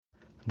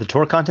The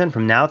Torah content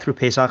from now through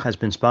Pesach has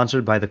been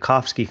sponsored by the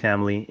Kofsky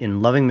family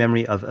in loving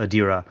memory of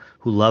Adira,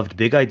 who loved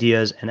big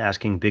ideas and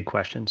asking big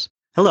questions.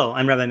 Hello,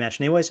 I'm Rabbi Matt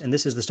Schneeweiss, and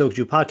this is the Stoic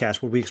Jew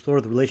podcast, where we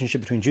explore the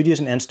relationship between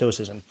Judaism and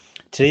Stoicism.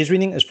 Today's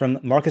reading is from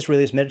Marcus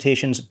Aurelius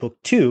Meditations, Book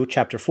 2,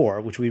 Chapter 4,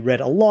 which we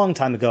read a long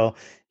time ago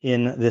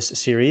in this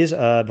series,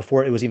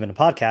 before it was even a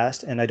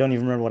podcast, and I don't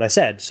even remember what I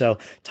said, so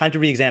time to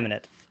re-examine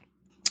it.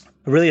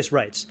 Aurelius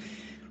writes,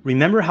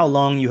 "Remember how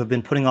long you have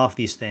been putting off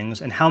these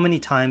things, and how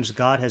many times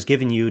God has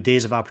given you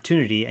days of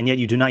opportunity, and yet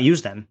you do not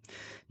use them.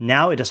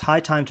 Now it is high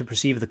time to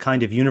perceive the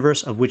kind of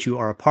universe of which you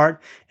are a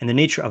part, and the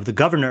nature of the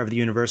governor of the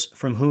universe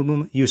from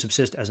whom you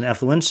subsist as an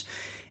effluence,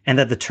 and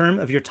that the term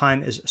of your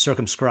time is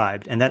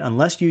circumscribed, and that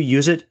unless you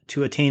use it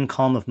to attain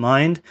calm of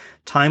mind,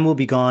 time will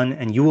be gone,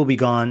 and you will be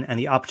gone, and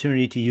the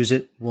opportunity to use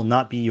it will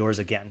not be yours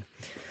again."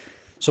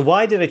 So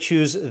why did I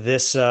choose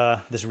this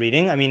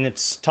reading? I mean,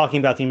 it's talking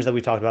about themes that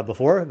we've talked about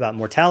before, about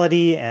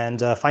mortality and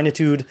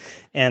finitude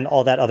and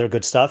all that other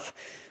good stuff.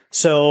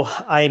 So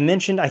I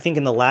mentioned, I think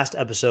in the last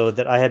episode,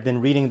 that I had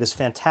been reading this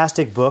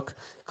fantastic book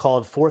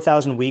called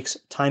 4,000 Weeks,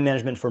 Time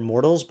Management for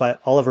Mortals by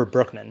Oliver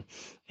Burkeman.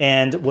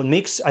 And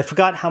I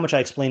forgot how much I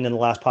explained in the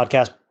last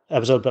podcast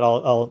episode, but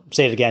I'll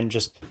say it again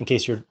just in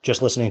case you're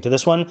just listening to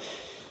this one.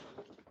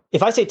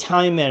 If I say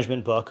time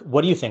management book,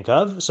 what do you think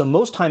of? So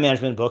most time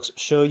management books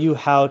show you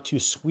how to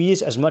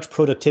squeeze as much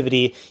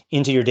productivity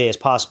into your day as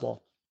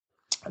possible.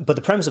 But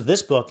the premise of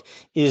this book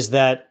is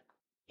that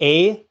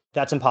A,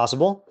 that's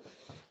impossible,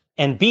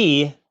 and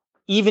B,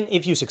 even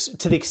if you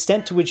to the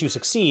extent to which you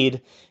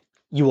succeed,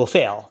 you will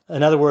fail.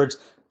 In other words,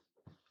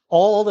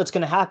 all that's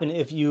going to happen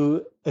if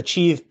you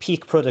achieve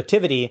peak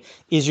productivity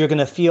is you're going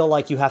to feel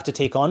like you have to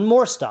take on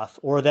more stuff,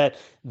 or that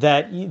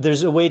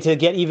there's a way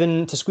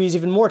to squeeze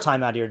even more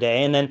time out of your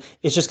day, and then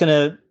it's just going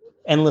to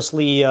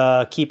endlessly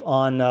keep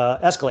on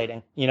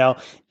escalating,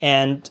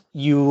 and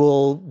you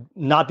will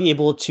not be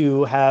able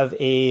to have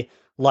a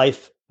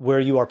life where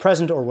you are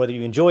present or whether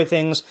you enjoy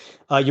things.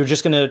 You're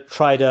just going to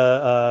try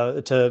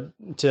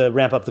to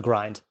ramp up the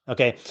grind.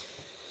 Okay.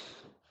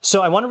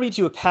 So I want to read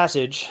you a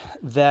passage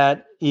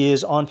that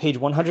is on page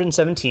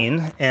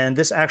 117, and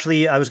this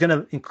actually, I was going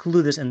to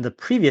include this in the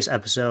previous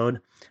episode,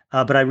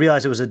 but I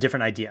realized it was a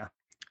different idea.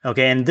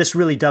 Okay, and this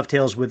really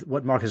dovetails with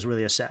what Marcus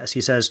Aurelius says.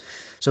 He says,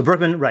 so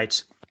Berkman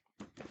writes,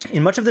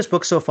 "In much of this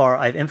book so far,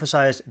 I've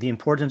emphasized the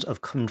importance of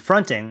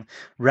confronting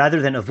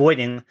rather than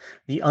avoiding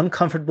the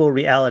uncomfortable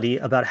reality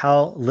about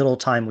how little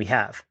time we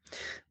have.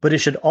 But it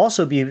should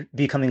also be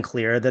becoming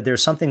clear that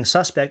there's something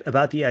suspect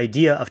about the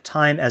idea of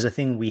time as a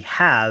thing we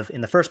have in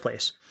the first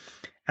place.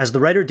 As the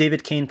writer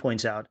David Kane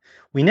points out,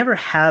 we never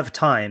have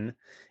time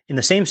in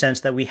the same sense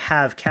that we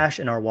have cash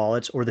in our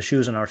wallets or the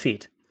shoes on our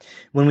feet.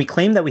 When we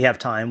claim that we have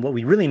time, what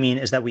we really mean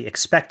is that we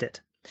expect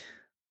it.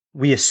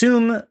 We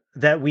assume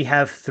that we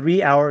have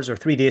 3 hours or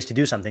 3 days to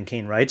do something,"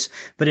 Kane writes,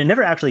 "but it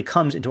never actually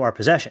comes into our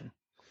possession.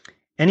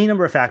 Any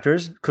number of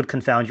factors could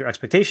confound your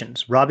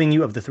expectations, robbing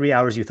you of the 3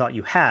 hours you thought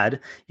you had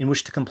in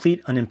which to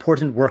complete an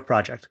important work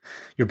project.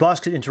 Your boss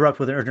could interrupt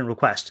with an urgent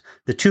request.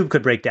 The tube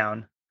could break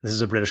down." This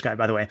is a British guy,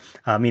 by the way,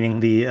 meaning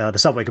the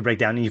subway could break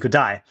down and you could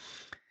die.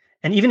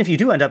 "And even if you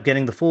do end up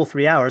getting the full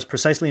 3 hours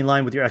precisely in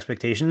line with your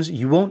expectations,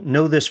 you won't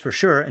know this for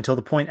sure until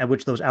the point at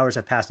which those hours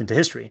have passed into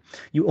history.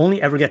 You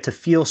only ever get to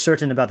feel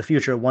certain about the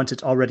future once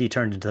it's already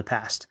turned into the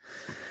past."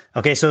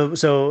 Okay,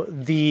 so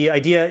the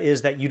idea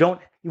is that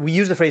we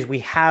use the phrase "we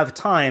have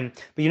time,"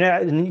 but you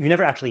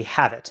never actually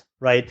have it,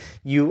 right?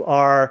 You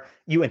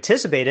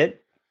anticipate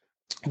it,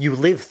 you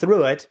live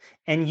through it,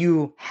 and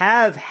you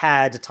have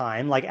had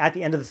time. Like at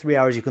the end of the 3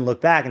 hours, you can look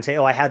back and say,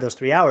 "Oh, I had those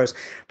 3 hours,"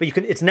 but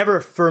it's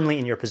never firmly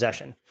in your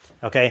possession.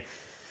 Okay,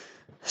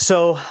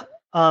 so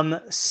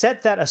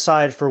set that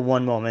aside for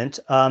one moment.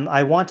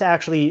 I want to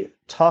actually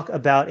talk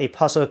about a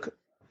pasuk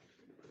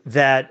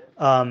that.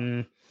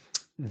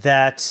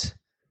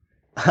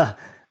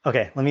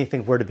 Okay, let me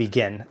think where to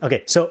begin.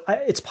 Okay, so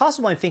it's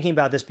possible I'm thinking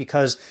about this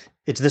because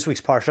it's this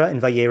week's Parsha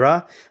in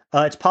Vayera.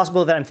 It's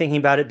possible that I'm thinking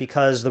about it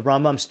because the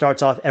Rambam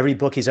starts off every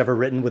book he's ever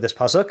written with this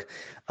pasuk,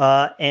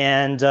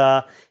 and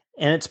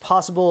it's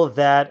possible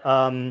that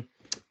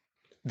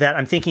that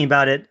I'm thinking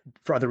about it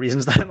for other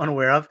reasons that I'm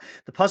unaware of.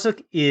 The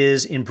pasuk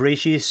is in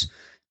Bereshis,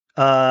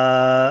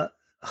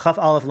 Chaf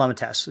Aleph Lamed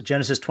Tes,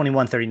 Genesis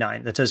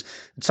 21:39. That says,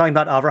 it's talking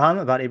about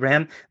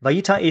Abraham.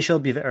 Vayita Eshel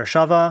b'Ve'er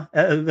Shava,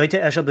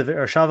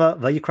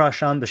 Vayikra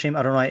Sham b'Shem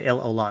Adonai El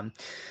Olam.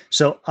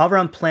 So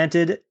Abraham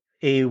planted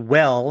a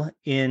well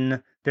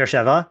in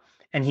Beersheba,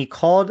 and he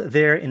called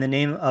there in the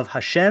name of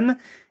Hashem,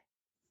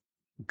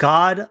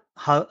 God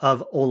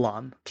of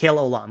Olam, Kel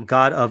Olam,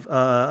 God of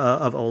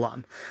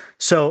Olam.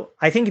 So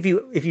I think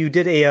if you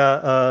did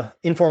a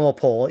informal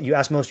poll, you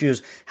ask most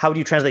Jews, how do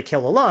you translate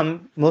Kel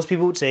Olam? Most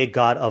people would say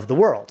God of the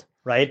world,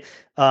 right?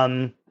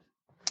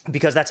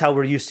 Because that's how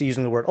we're used to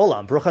using the word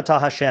Olam. Baruch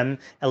atah Hashem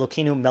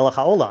Elokeinu melech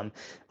haolam.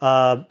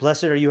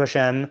 Blessed are you,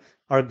 Hashem,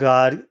 our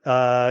God,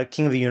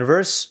 King of the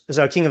universe. Is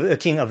our King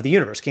of the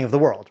universe, King of the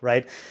world,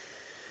 right?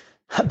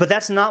 But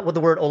that's not what the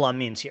word Olam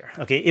means here.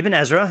 Okay, Ibn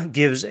Ezra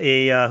gives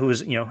who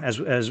is,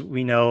 as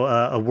we know,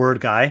 a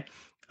word guy.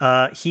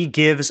 he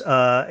gives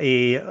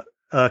a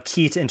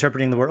key to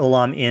interpreting the word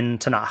Olam in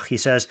Tanakh. He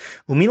says,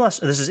 "Umilas."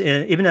 This is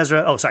in Ibn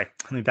Ezra. Oh, sorry.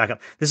 Let me back up.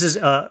 This is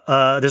there's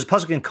a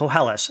pasuk in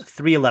Koheles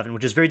 3:11,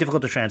 which is very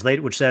difficult to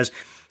translate, which says,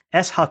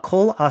 "Es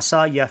hakol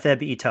asa yafe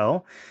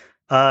be'ito."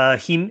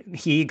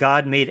 He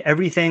God made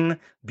everything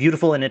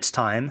beautiful in its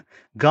time.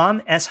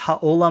 Gam es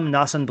ha'olam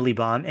nasan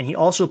blibam, and he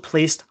also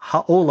placed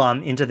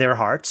ha'olam into their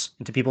hearts,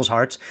 into people's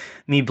hearts.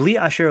 Mi bli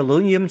asher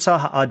lo yimtza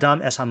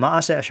ha'adam es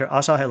ha'ma'aseh asher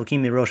asa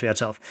ha'elokim mirosh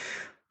yatzelf,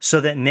 so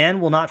that man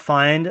will not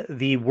find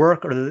the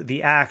work or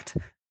the act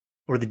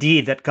or the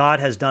deed that God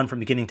has done from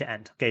beginning to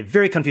end. Okay,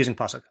 very confusing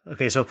pasuk.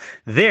 Okay, so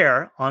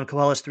there on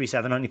Koheles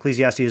 3:7, on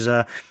Ecclesiastes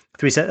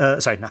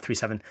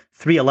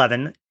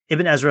 3:11,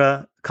 Ibn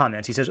Ezra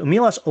comments. He says,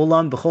 "Umilas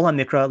olam b'chol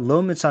hamikra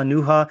lo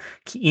mitzanuha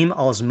ki'im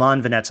al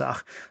zman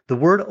v'netzach." The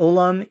word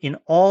olam in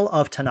all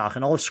of Tanakh,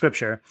 in all of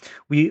Scripture,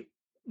 we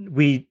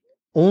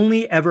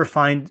only ever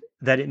find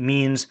that it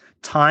means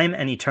time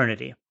and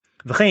eternity.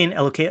 V'chein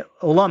elokei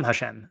olam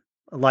Hashem,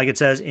 like it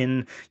says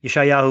in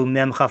Yeshayahu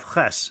Mem Chaf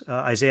Ches,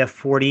 Isaiah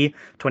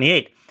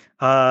 40:28,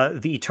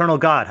 the eternal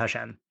God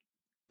Hashem.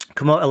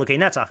 Kamo Elokei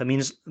Netzach, it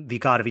means the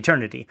God of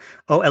eternity.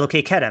 O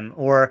Elokei Kedem,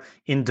 or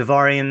in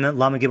Devarim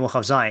Lama Gimel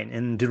Chav Zayin,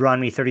 in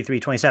Deuteronomy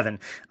 33:27,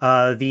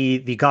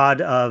 the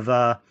God of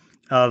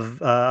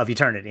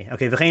eternity.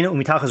 Okay, V'chein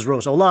umitachas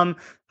ros olam,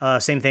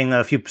 same thing.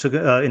 A few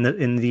in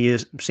the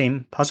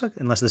same pasuk,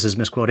 unless this is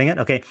misquoting it.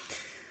 Okay.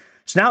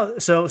 So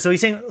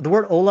he's saying the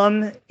word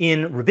olam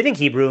in rabbinic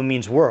Hebrew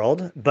means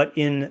world, but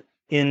in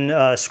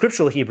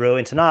scriptural Hebrew,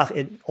 in Tanakh,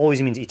 it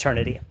always means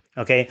eternity.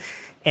 Okay,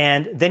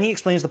 and then he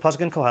explains the pasuk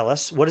in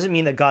Koheles. What does it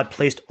mean that God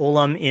placed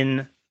olam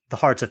in the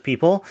hearts of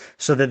people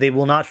so that they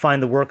will not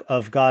find the work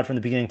of God from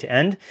the beginning to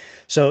end?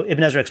 So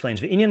Ibn Ezra explains,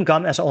 "V'inyan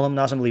gam es olam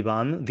nasam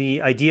libam."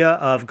 The idea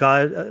of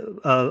God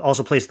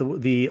also placed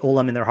the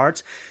olam in their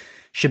hearts.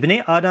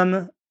 Shebnei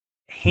Adam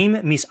heim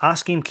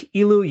misaskim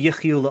ki'ilu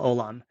yichyu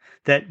la'olam.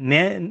 That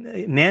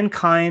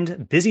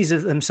mankind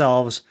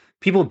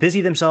people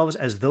busy themselves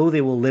as though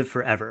they will live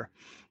forever.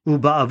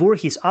 Uba'avur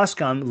his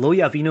askam lo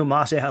yavinu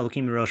ma'aseh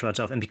ha'elokim mirosh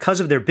v'atzof. And because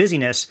of their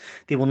busyness,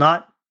 they will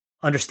not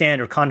understand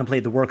or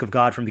contemplate the work of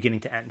God from beginning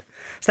to end.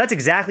 So that's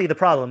exactly the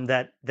problem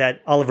that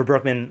Oliver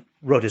Burkeman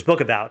wrote his book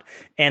about.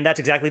 And that's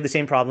exactly the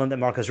same problem that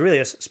Marcus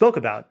Aurelius spoke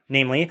about,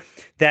 namely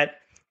that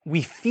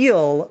we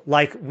feel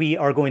like we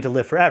are going to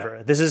live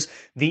forever. This is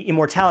the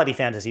immortality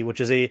fantasy,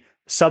 which is a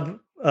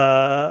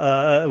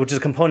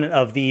component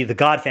of the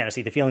God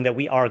fantasy, the feeling that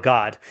we are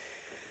God.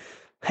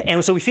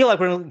 And so we feel like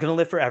we're going to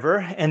live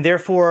forever, and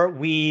therefore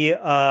we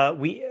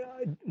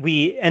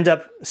end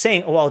up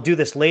saying, "Oh, I'll do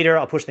this later.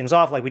 I'll push things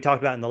off," like we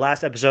talked about in the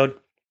last episode.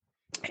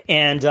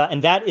 And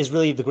that is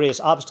really the greatest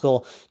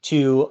obstacle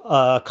to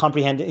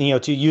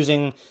to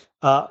using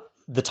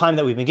the time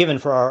that we've been given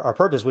for our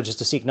purpose, which is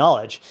to seek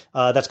knowledge.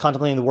 That's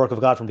contemplating the work of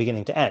God from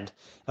beginning to end.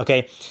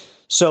 Okay,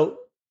 so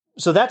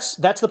that's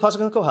the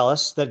pasuk in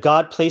Koheles, that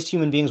God placed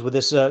human beings with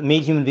this,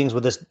 made human beings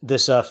with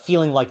this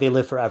feeling like they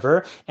live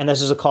forever, and this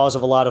is a cause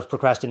of a lot of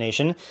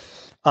procrastination.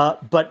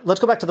 But let's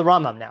go back to the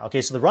Rambam now.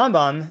 Okay, so the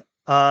Rambam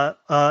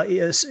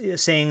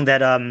is saying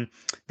that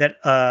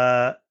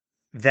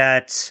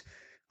that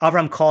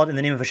Avram called in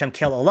the name of Hashem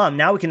Kel Olam.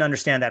 Now we can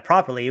understand that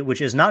properly,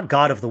 which is not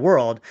God of the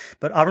world,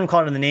 but Avram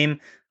called in the name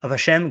of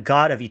Hashem,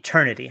 God of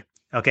eternity.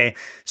 Okay,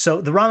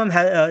 so the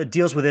Rambam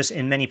deals with this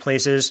in many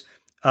places.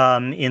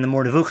 In the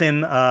Mor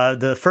Nevuchim,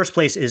 the first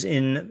place is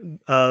in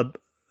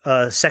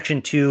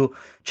section 2,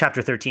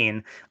 chapter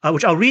 13,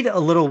 which I'll read a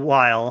little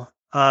while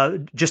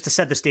just to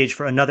set the stage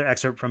for another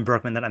excerpt from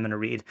Berkman that I'm going to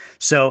read.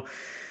 So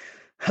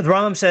the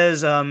Rambam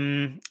says,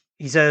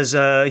 he's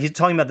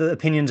talking about the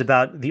opinions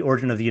about the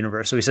origin of the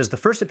universe. So he says, the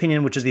first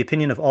opinion, which is the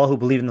opinion of all who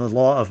believe in the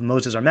law of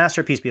Moses, our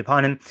master, peace be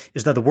upon him,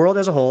 is that the world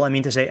as a whole, I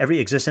mean to say every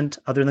existent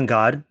other than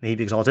God, may he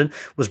be exalted,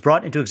 was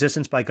brought into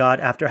existence by God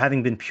after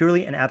having been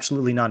purely and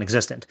absolutely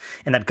non-existent.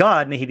 And that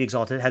God, may he be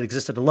exalted, had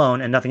existed alone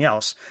and nothing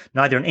else,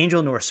 neither an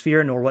angel nor a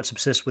sphere nor what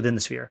subsists within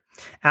the sphere.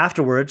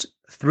 Afterwards,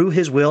 through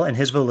his will and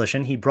his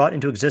volition, he brought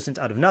into existence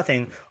out of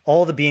nothing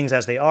all the beings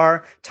as they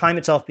are, time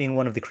itself being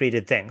one of the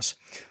created things.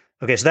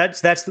 Okay, so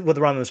that's what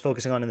the Rambam is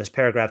focusing on in this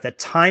paragraph, that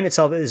time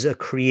itself is a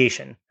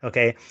creation,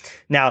 okay?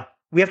 Now,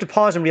 we have to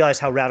pause and realize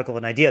how radical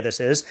an idea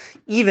this is,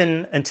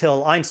 even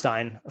until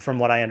Einstein, from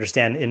what I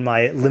understand in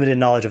my limited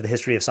knowledge of the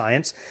history of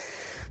science,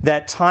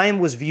 that time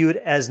was viewed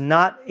as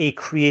not a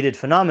created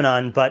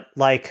phenomenon, but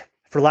like,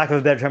 for lack of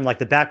a better term, like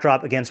the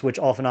backdrop against which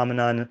all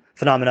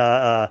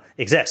phenomena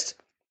exist.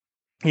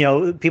 You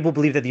know, people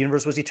believe that the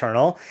universe was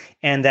eternal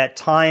and that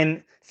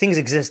things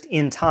exist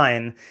in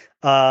time,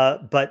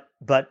 but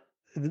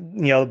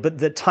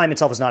the time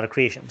itself is not a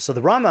creation. So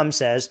the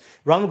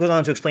Rambam goes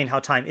on to explain how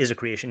time is a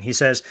creation. He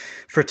says,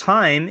 for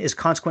time is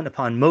consequent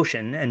upon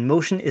motion, and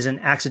motion is an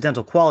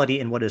accidental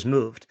quality in what is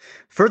moved.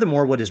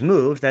 Furthermore, what is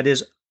moved, that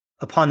is,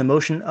 upon the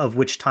motion of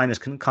which time is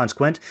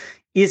consequent,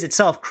 is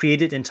itself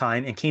created in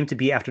time and came to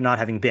be after not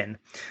having been.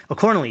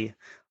 Accordingly,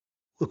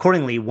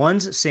 accordingly,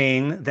 one's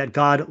saying that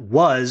God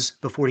was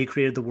before he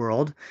created the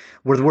world,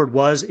 where the word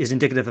was is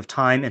indicative of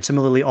time, and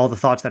similarly all the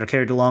thoughts that are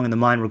carried along in the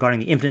mind regarding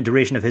the infinite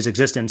duration of his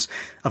existence,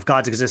 of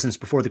God's existence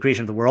before the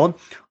creation of the world,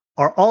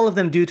 are all of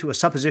them due to a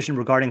supposition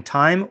regarding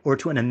time or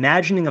to an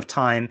imagining of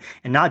time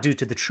and not due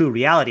to the true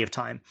reality of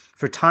time?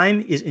 For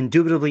time is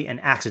indubitably an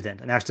accident,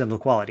 an accidental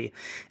quality.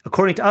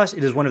 According to us,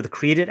 it is one of the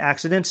created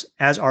accidents,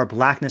 as are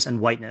blackness and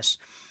whiteness.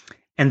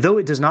 And though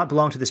it does not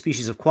belong to the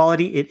species of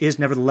quality, it is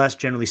nevertheless,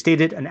 generally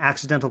stated, an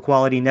accidental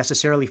quality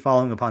necessarily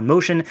following upon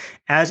motion,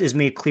 as is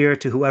made clear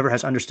to whoever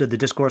has understood the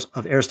discourse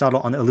of Aristotle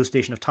on the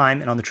elucidation of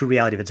time and on the true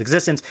reality of its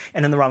existence.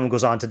 And then the Rambam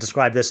goes on to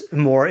describe this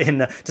more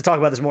to talk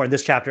about this more in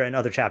this chapter and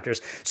other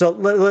chapters. So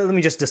let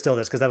me just distill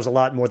this, because that was a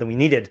lot more than we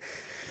needed.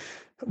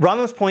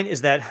 Rambam's point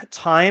is that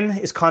time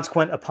is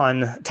consequent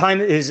upon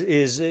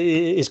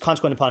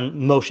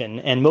motion,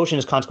 and motion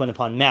is consequent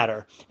upon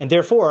matter, and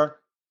therefore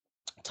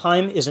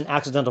time is an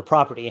accidental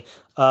property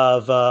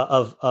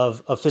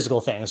of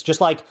physical things,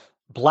 just like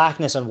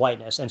blackness and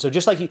whiteness. And so,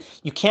 just like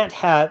you can't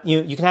have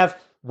you can have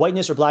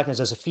whiteness or blackness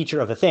as a feature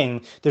of a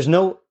thing. There's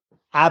no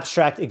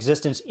abstract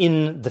existence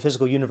in the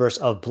physical universe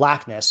of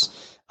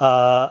blackness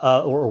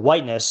or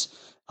whiteness.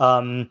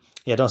 Don't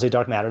say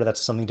dark matter.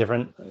 That's something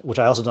different, which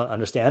I also don't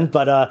understand.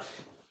 But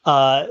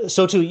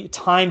so too,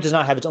 time does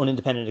not have its own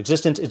independent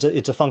existence.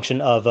 It's a function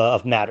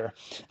of matter.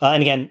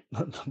 And again,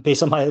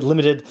 based on my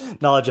limited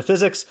knowledge of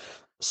physics,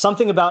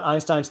 something about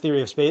Einstein's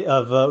theory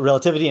of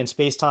relativity and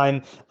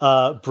space-time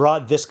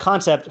brought this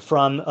concept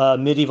from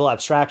medieval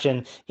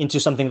abstraction into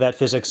something that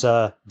physics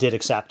did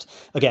accept.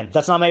 Again,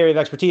 that's not my area of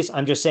expertise.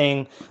 I'm just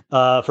saying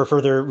for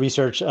further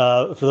research,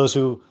 for those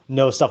who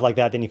know stuff like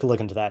that, then you can look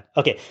into that.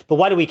 Okay, but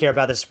why do we care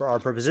about this for our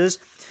purposes?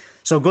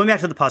 So going back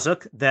to the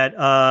pasuk that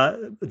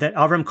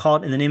Avram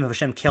called in the name of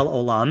Hashem Kel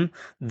Olam,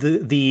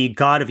 the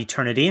God of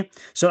eternity.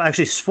 So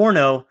actually,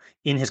 Sforno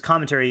in his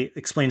commentary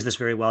explains this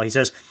very well. He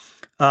says,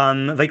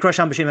 Vayikra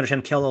Sham b'shem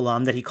Hashem Kel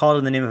Olam, that he called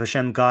in the name of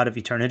Hashem, God of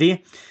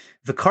eternity.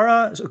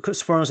 Vikara,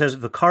 Sforno says,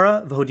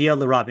 Vikara v'hodia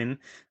l'rabim.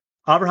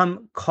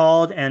 Abraham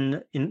called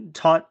and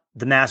taught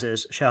the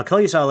masses, She'al Kel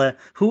Yisrael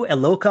hu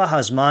Eloka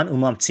hazman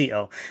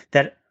umamtzio,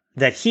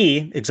 that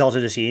he,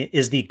 exalted is he,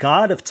 is the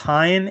God of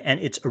time and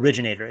its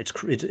originator, its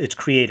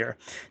creator.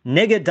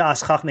 Neged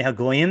das chachmei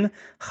hagoyim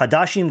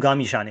chadashim gam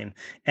yishanim,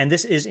 and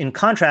this is in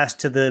contrast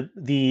to the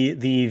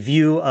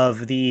view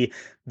of the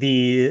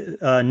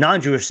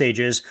non-Jewish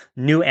sages,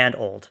 new and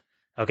old.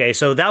 Okay,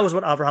 so that was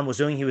what Abraham was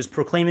doing. He was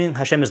proclaiming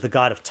Hashem as the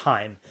God of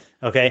time.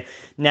 Okay,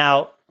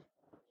 now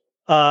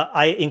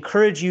I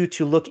encourage you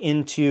to look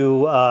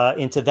into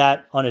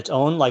that on its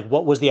own. Like,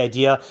 what was the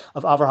idea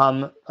of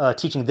Abraham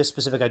teaching this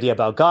specific idea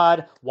about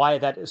God? Why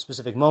at that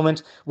specific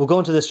moment? We'll go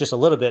into this just a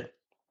little bit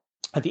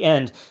at the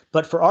end.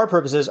 But for our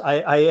purposes,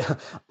 I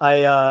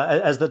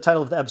as the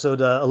title of the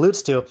episode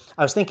alludes to,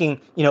 I was thinking,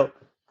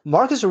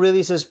 Marcus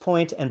Aurelius's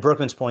point and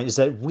Berkman's point is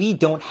that we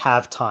don't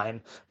have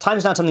time. Time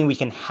is not something we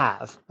can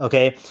have.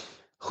 Okay.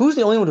 Who's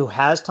the only one who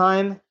has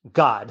time?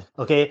 God.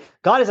 Okay,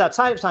 God is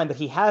outside of time, but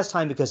he has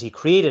time because he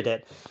created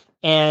it.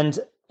 And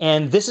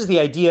this is the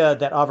idea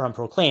that Abraham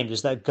proclaimed,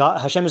 is that God,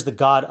 Hashem is the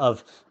God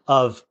of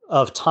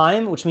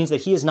time, which means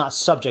that he is not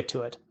subject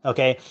to it.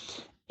 Okay,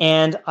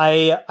 and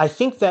I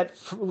think that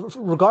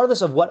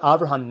regardless of what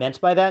Abraham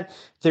meant by that,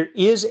 there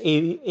is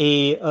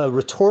a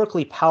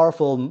rhetorically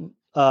powerful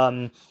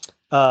point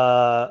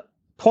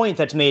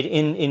that's made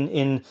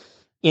in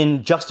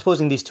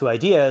juxtaposing these two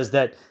ideas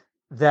that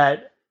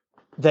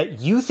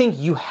you think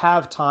you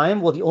have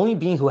time. Well, the only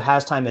being who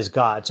has time is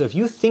God. So if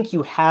you think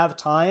you have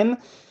time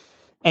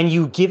and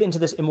you give into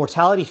this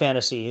immortality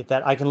fantasy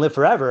that I can live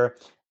forever,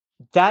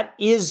 that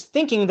is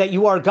thinking that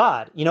you are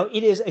God.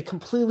 It is a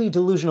completely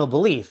delusional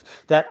belief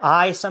that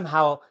I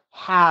somehow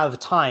have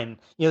time.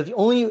 The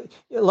only,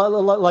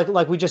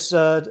 like we just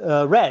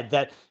read,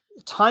 that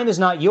time is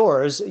not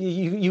yours.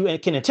 You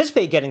can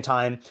anticipate getting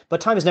time,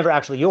 but time is never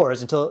actually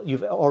yours until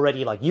you've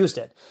already used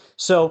it.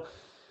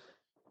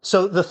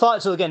 So the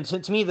thought, so again,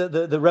 to me,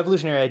 the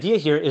revolutionary idea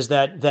here is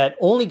that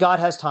only God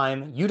has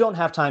time. You don't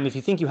have time. If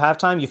you think you have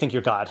time, you think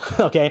you're God.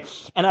 Okay.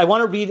 And I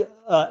want to read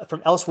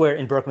from elsewhere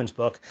in Berkman's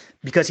book,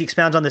 because he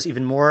expounds on this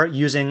even more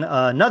using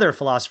another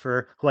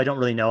philosopher who I don't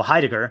really know,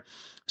 Heidegger.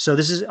 So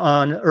this is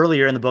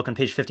earlier in the book on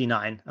page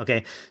 59.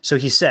 Okay. So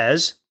he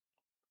says,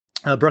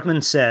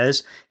 Berkman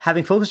says,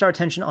 having focused our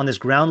attention on this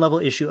ground level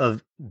issue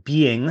of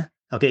being,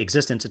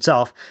 existence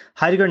itself,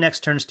 Heidegger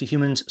next turns to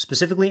humans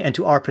specifically and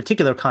to our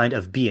particular kind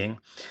of being.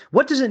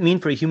 What does it mean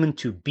for a human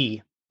to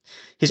be?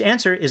 His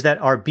answer is that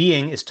our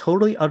being is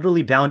totally,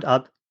 utterly bound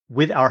up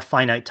with our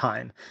finite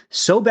time.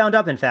 So bound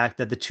up, in fact,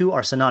 that the two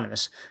are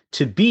synonymous.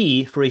 To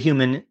be, for a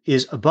human,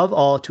 is above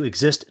all to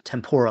exist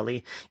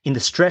temporally, in the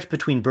stretch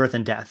between birth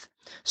and death,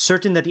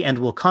 certain that the end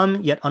will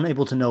come, yet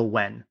unable to know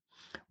when.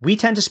 We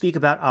tend to speak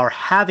about our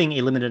having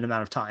a limited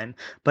amount of time,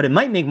 but it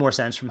might make more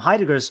sense from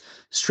Heidegger's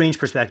strange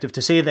perspective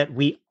to say that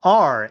we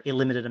are a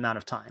limited amount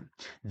of time.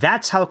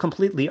 That's how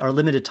completely our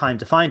limited time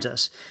defines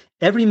us.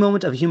 Every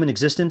moment of human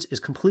existence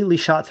is completely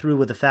shot through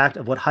with the fact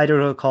of what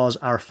Heidegger calls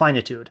our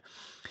finitude.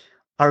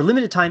 Our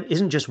limited time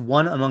isn't just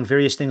one among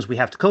various things we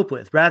have to cope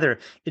with. Rather,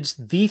 it's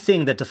the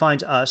thing that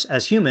defines us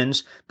as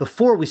humans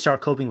before we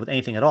start coping with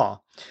anything at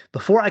all.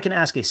 Before I can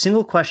ask a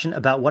single question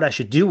about what I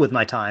should do with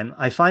my time,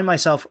 I find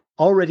myself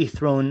already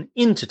thrown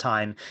into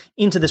time,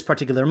 into this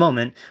particular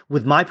moment,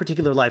 with my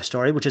particular life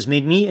story, which has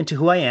made me into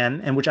who I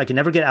am and which I can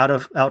never get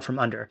out from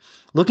under.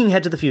 Looking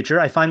ahead to the future,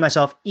 I find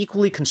myself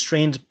equally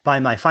constrained by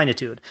my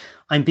finitude.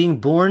 I'm being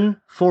borne,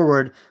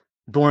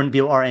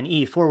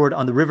 B-O-R-N-E, forward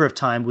on the river of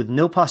time with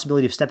no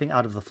possibility of stepping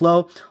out of the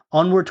flow,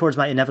 onward towards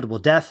my inevitable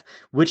death,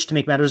 which, to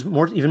make matters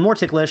even more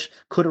ticklish,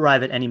 could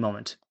arrive at any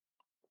moment.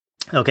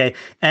 Okay,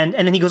 and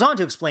then he goes on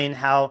to explain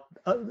how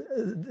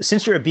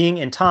since you're a being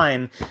in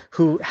time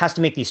who has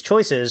to make these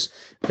choices,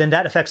 then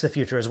that affects the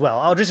future as well.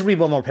 I'll just read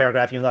one more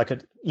paragraph, even though I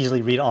could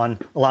easily read on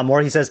a lot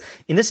more. He says,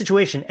 in this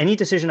situation, any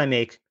decision I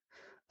make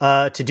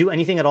to do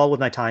anything at all with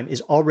my time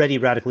is already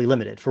radically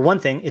limited. For one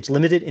thing, it's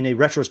limited in a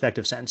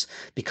retrospective sense.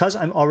 Because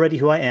I'm already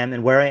who I am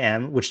and where I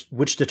am,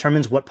 which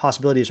determines what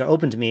possibilities are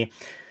open to me,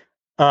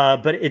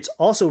 but it's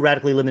also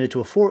radically limited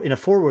in a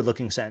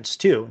forward-looking sense,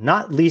 too,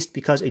 not least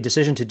because a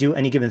decision to do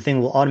any given thing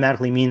will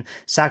automatically mean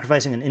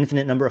sacrificing an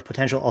infinite number of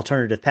potential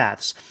alternative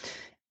paths.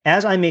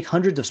 As I make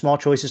hundreds of small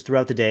choices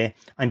throughout the day,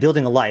 I'm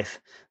building a life,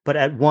 but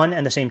at one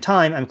and the same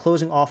time, I'm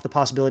closing off the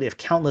possibility of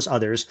countless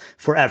others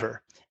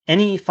forever.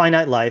 Any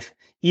finite life,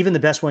 even the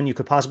best one you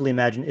could possibly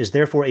imagine, is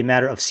therefore a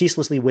matter of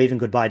ceaselessly waving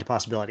goodbye to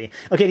possibility.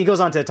 Okay, and he goes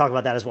on to talk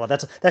about that as well.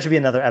 That should be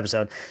another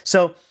episode.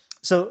 So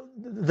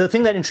the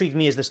thing that intrigued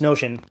me is this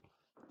notion: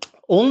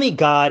 only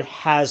God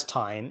has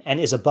time and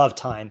is above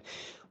time.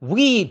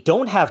 We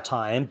don't have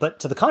time, but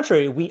to the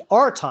contrary, we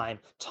are time.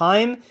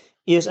 Time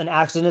is an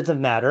accident of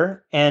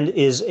matter and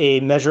is a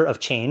measure of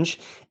change,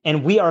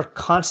 and we are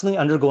constantly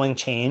undergoing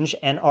change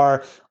and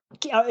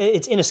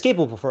it's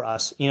inescapable for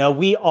us.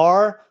 We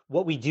are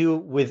what we do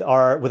with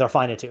our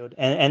finitude,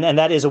 and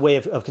that is a way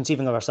of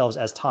conceiving of ourselves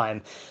as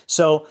time.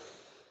 So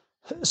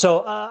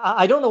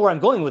I don't know where I'm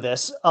going with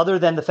this, other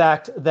than the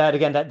fact that,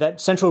 again, that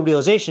central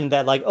realization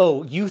that, like,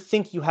 oh, you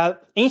think you have,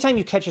 anytime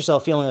you catch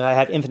yourself feeling like I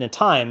have infinite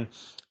time,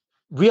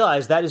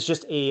 realize that is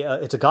just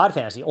it's a God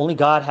fantasy. Only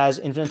God has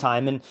infinite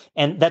time,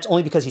 and that's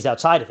only because he's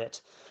outside of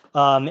it.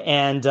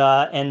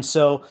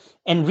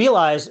 And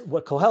realize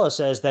what Kohelet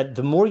says, that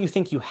the more you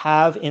think you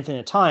have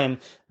infinite time,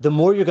 the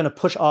more you're going to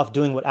push off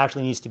doing what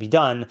actually needs to be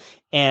done,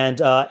 and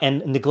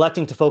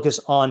neglecting to focus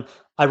on,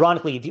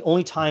 ironically, the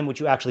only time which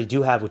you actually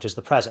do have, which is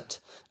the present.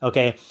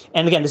 Okay.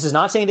 And again, this is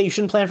not saying that you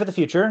shouldn't plan for the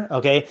future.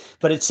 Okay.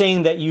 But it's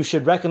saying that you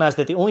should recognize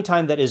that the only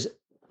time that is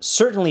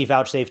certainly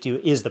vouchsafed to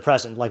you is the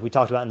present, like we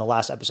talked about in the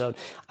last episode.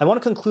 I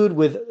want to conclude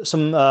with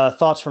some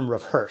thoughts from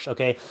Rav Hirsch.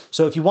 Okay.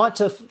 So if you want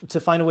to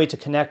find a way to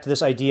connect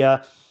this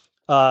idea,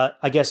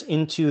 I guess,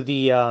 into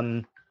the,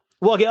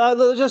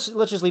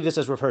 let's just leave this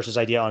as Rav Hirsch's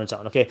idea on its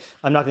own. Okay.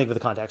 I'm not going to give the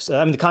context.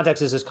 The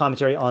context is his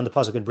commentary on the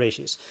Pasuk in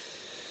Breshis.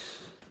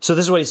 So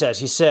this is what he says.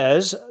 He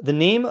says, the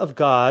name of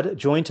God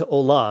joined to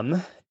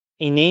Olam,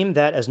 a name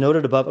that, as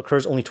noted above,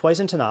 occurs only twice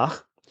in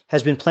Tanakh,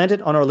 has been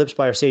planted on our lips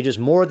by our sages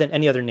more than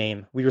any other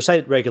name. We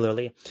recite it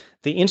regularly.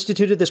 They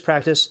instituted this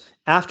practice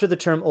after the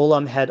term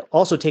Olam had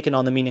also taken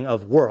on the meaning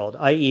of world,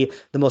 i.e.,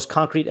 the most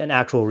concrete and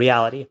actual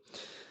reality.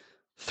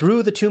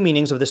 Through the two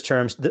meanings of this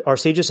term, our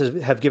sages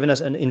have given us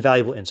an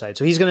invaluable insight.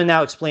 So he's going to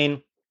now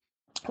explain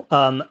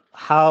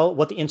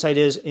what the insight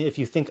is if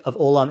you think of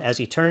Olam as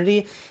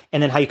eternity,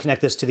 and then how you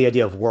connect this to the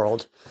idea of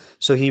world.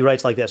 So he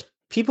writes like this: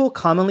 people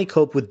commonly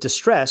cope with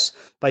distress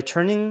by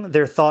turning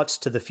their thoughts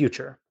to the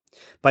future.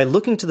 By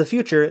looking to the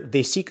future,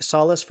 they seek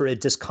solace for a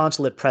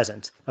disconsolate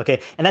present. Okay,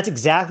 and that's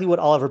exactly what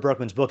Oliver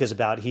Burkeman's book is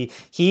about.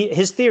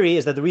 His theory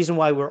is that the reason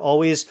why we're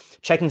always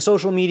checking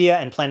social media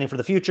and planning for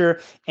the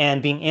future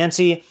and being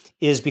antsy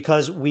is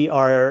because we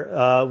are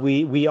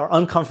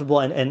uncomfortable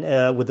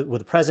and with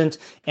the present,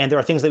 and there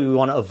are things that we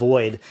want to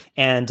avoid.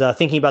 And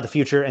thinking about the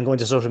future and going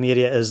to social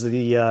media is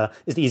the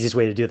easiest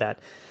way to do that.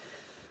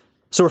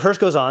 So Hirsch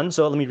goes on,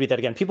 so let me read that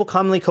again. People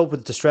commonly cope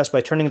with distress by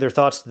turning their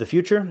thoughts to the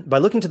future. By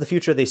looking to the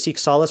future, they seek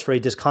solace for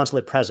a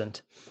disconsolate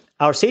present.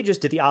 Our sages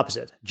did the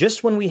opposite.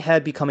 Just when we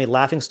had become a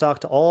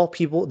laughingstock to all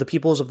the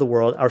peoples of the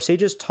world, our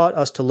sages taught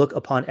us to look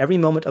upon every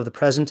moment of the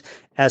present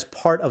as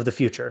part of the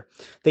future.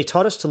 They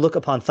taught us to look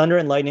upon thunder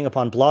and lightning,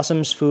 upon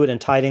blossoms, food,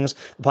 and tidings,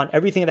 upon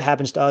everything that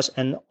happens to us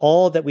and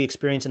all that we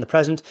experience in the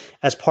present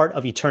as part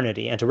of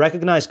eternity, and to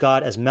recognize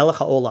God as Melech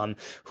HaOlam,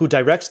 who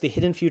directs the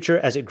hidden future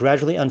as it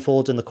gradually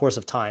unfolds in the course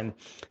of time.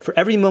 For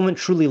every moment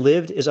truly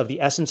lived is of the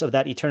essence of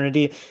that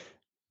eternity,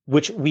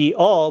 which we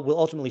all will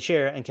ultimately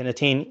share and can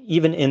attain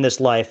even in this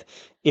life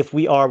if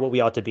we are what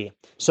we ought to be.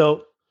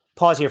 So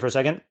pause here for a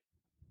second.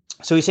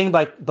 So he's saying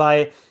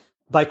by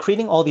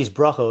creating all these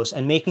brachos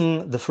and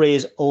making the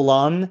phrase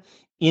Olam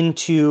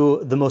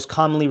into the most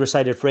commonly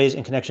recited phrase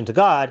in connection to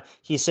God,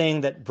 he's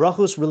saying that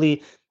brachos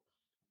really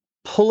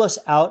pull us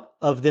out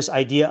of this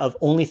idea of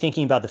only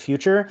thinking about the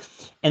future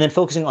and then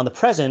focusing on the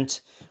present,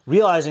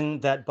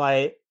 realizing that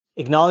by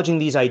acknowledging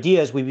these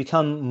ideas, we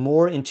become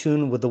more in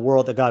tune with the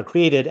world that God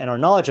created and our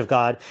knowledge of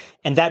God,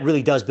 and that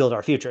really does build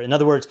our future. In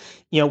other words,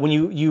 when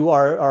you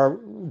are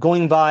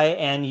going by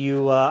and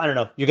I don't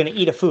know, you're going to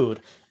eat a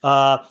food,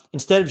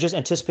 instead of just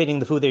anticipating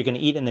the food that you're going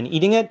to eat and then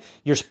eating it,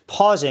 you're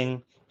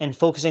pausing and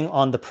focusing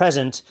on the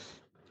present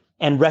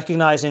and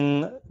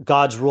recognizing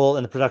God's role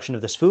in the production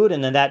of this food,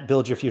 and then that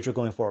builds your future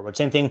going forward.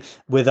 Same thing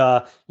with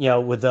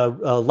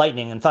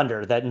lightning and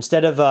thunder. That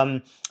instead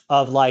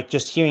of like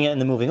just hearing it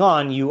and then moving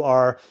on, you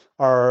are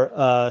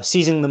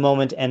seizing the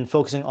moment and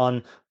focusing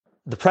on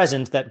the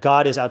present. That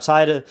God is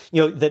outside of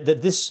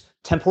that this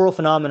temporal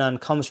phenomenon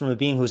comes from a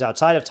being who's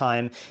outside of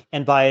time,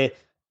 and by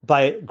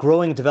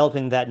growing and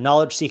developing that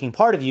knowledge-seeking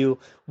part of you,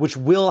 which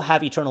will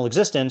have eternal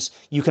existence,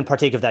 you can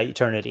partake of that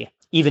eternity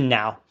even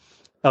now.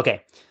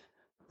 Okay.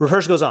 Rav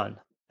Hirsch goes on.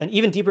 An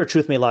even deeper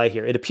truth may lie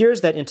here. It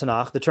appears that in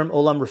Tanakh, the term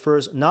Olam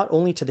refers not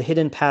only to the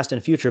hidden past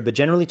and future, but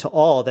generally to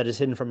all that is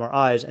hidden from our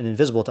eyes and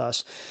invisible to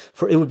us.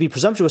 For it would be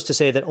presumptuous to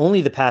say that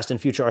only the past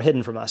and future are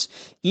hidden from us.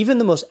 Even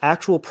the most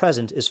actual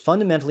present is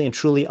fundamentally and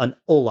truly an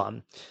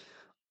Olam.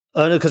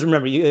 Because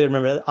remember,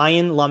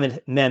 Ayin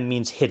Lamed Mem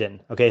means hidden.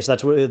 Okay, so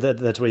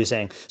that's what he's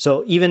saying.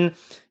 So even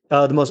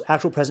the most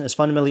actual present is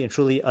fundamentally and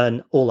truly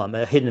an Olam,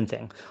 a hidden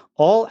thing.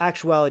 All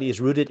actuality is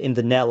rooted in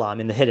the Ne'elam,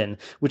 in the hidden,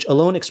 which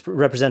alone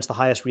represents the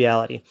highest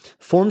reality.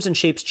 Forms and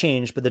shapes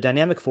change, but the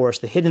dynamic force,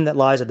 the hidden that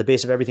lies at the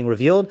base of everything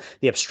revealed,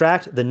 the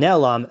abstract, the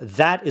Ne'elam,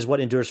 that is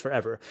what endures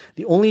forever.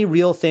 The only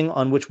real thing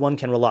on which one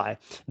can rely.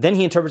 Then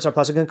he interprets our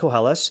pasuk in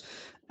Koheles,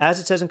 as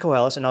it says in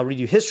Koheles, and I'll read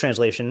you his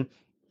translation.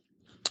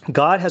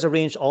 God has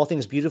arranged all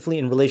things beautifully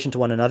in relation to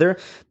one another,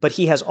 but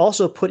he has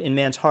also put in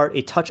man's heart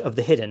a touch of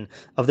the hidden,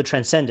 of the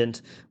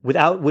transcendent,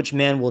 without which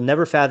man will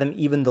never fathom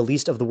even the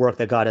least of the work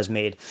that God has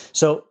made.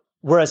 So,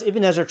 whereas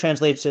Ibn Ezra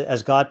translates it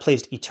as God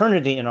placed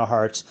eternity in our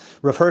hearts,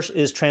 Rav Hirsch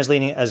is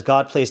translating it as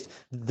God placed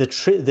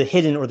the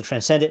hidden or the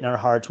transcendent in our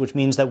hearts, which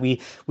means that we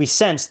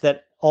sense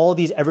that all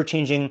these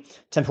ever-changing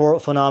temporal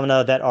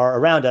phenomena that are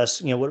around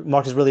us, what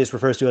Marcus Aurelius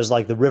refers to as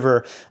like the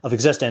river of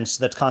existence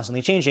that's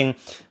constantly changing,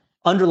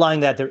 underlying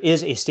that there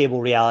is a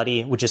stable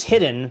reality which is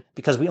hidden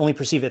because we only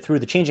perceive it through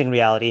the changing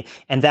reality,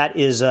 and that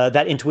is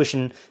that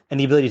intuition and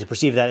the ability to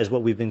perceive that is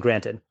what we've been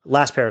granted.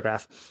 Last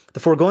paragraph. The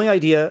foregoing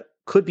idea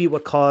could be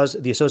what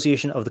caused the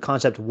association of the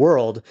concept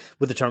world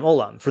with the term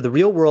Olam, for the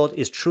real world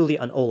is truly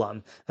an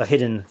Olam, a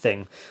hidden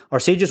thing. Our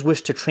sages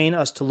wish to train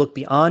us to look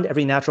beyond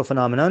every natural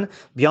phenomenon,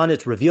 beyond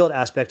its revealed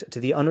aspect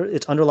to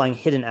its underlying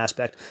hidden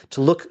aspect,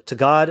 to look to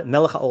God,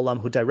 Melech HaOlam,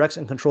 who directs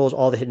and controls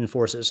all the hidden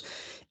forces.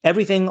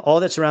 Everything, all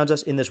that surrounds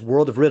us in this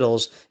world of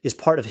riddles, is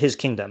part of his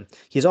kingdom.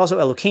 He is also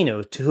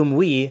Elokeinu, to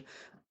whom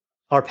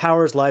our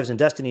powers, lives, and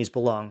destinies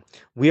belong.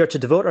 We are to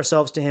devote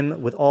ourselves to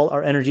him with all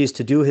our energies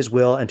to do his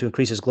will and to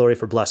increase his glory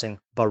for blessing.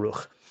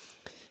 Baruch.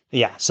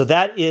 Yeah, so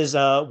that is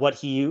what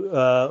he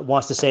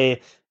wants to say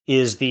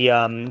is the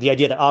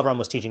idea that Avram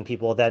was teaching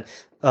people, that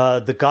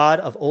the God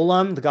of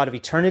Olam, the God of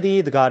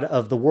eternity, the God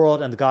of the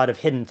world, and the God of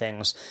hidden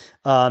things.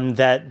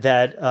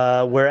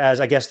 Whereas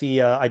I guess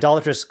the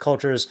idolatrous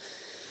cultures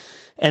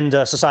and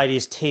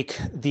societies take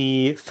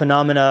the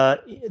phenomena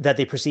that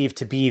they perceive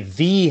to be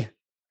the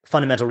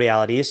fundamental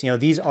realities,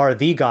 these are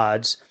the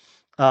gods,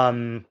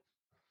 then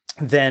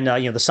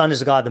the sun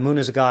is a god, the moon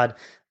is a god,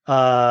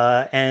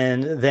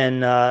 and then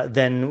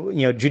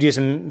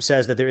Judaism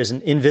says that there is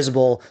an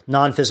invisible,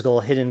 non-physical,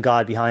 hidden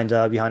God behind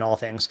all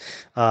things,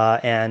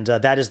 and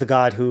that is the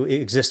God who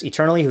exists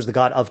eternally, who's the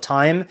God of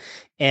time,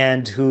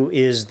 and who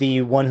is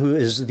the one who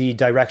is the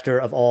director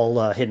of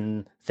all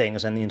hidden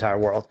things in the entire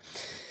world.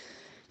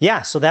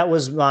 Yeah, so that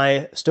was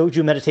my Stoic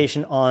Jew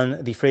meditation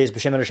on the phrase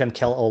B'Shem Hashem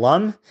Kel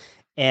Olam.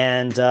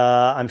 And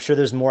I'm sure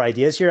there's more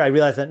ideas here. I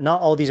realize that not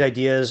all these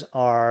ideas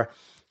are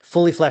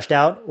fully fleshed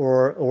out,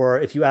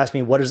 or if you ask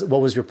me what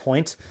was your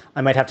point,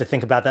 I might have to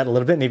think about that a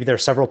little bit. Maybe there are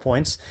several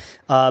points,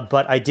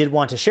 but I did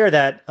want to share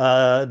that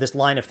this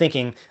line of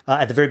thinking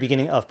at the very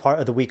beginning of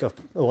the week of,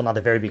 well, not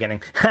the very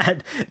beginning,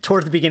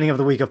 towards the beginning of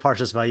the week of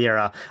Parshas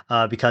Vayera,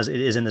 because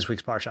it is in this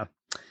week's Parsha.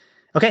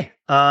 Okay.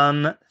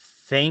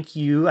 Thank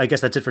you. I guess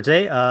that's it for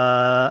today.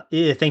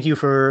 Thank you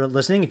for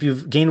listening. If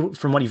you've gained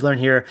from what you've learned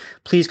here,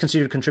 please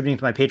consider contributing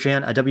to my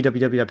Patreon at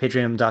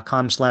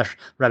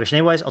www.patreon.com/Rabbi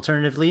Schneeweiss.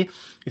 Alternatively,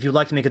 if you'd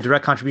like to make a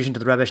direct contribution to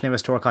the Rabbi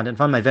Schneeweiss Torah Content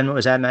Fund, my Venmo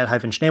is at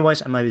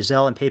Matt-Schneeweiss, and my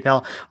Zelle and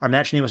PayPal are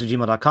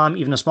mattschneeweiss@gmail.com.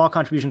 Even a small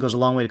contribution goes a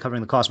long way to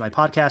covering the cost of my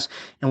podcast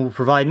and will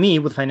provide me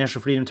with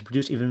financial freedom to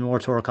produce even more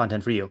Torah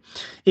content for you.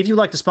 If you'd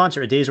like to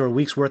sponsor a day's or a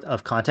week's worth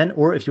of content,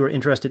 or if you are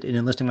interested in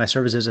enlisting my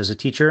services as a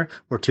teacher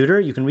or tutor,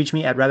 you can reach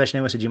me at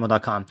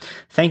rabbischneeweiss@gmail.com.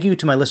 Thank you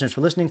to my listeners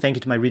for listening. Thank you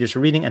to my readers for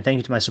reading, and thank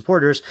you to my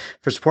supporters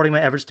for supporting my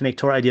efforts to make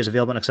Torah ideas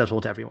available and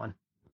accessible to everyone.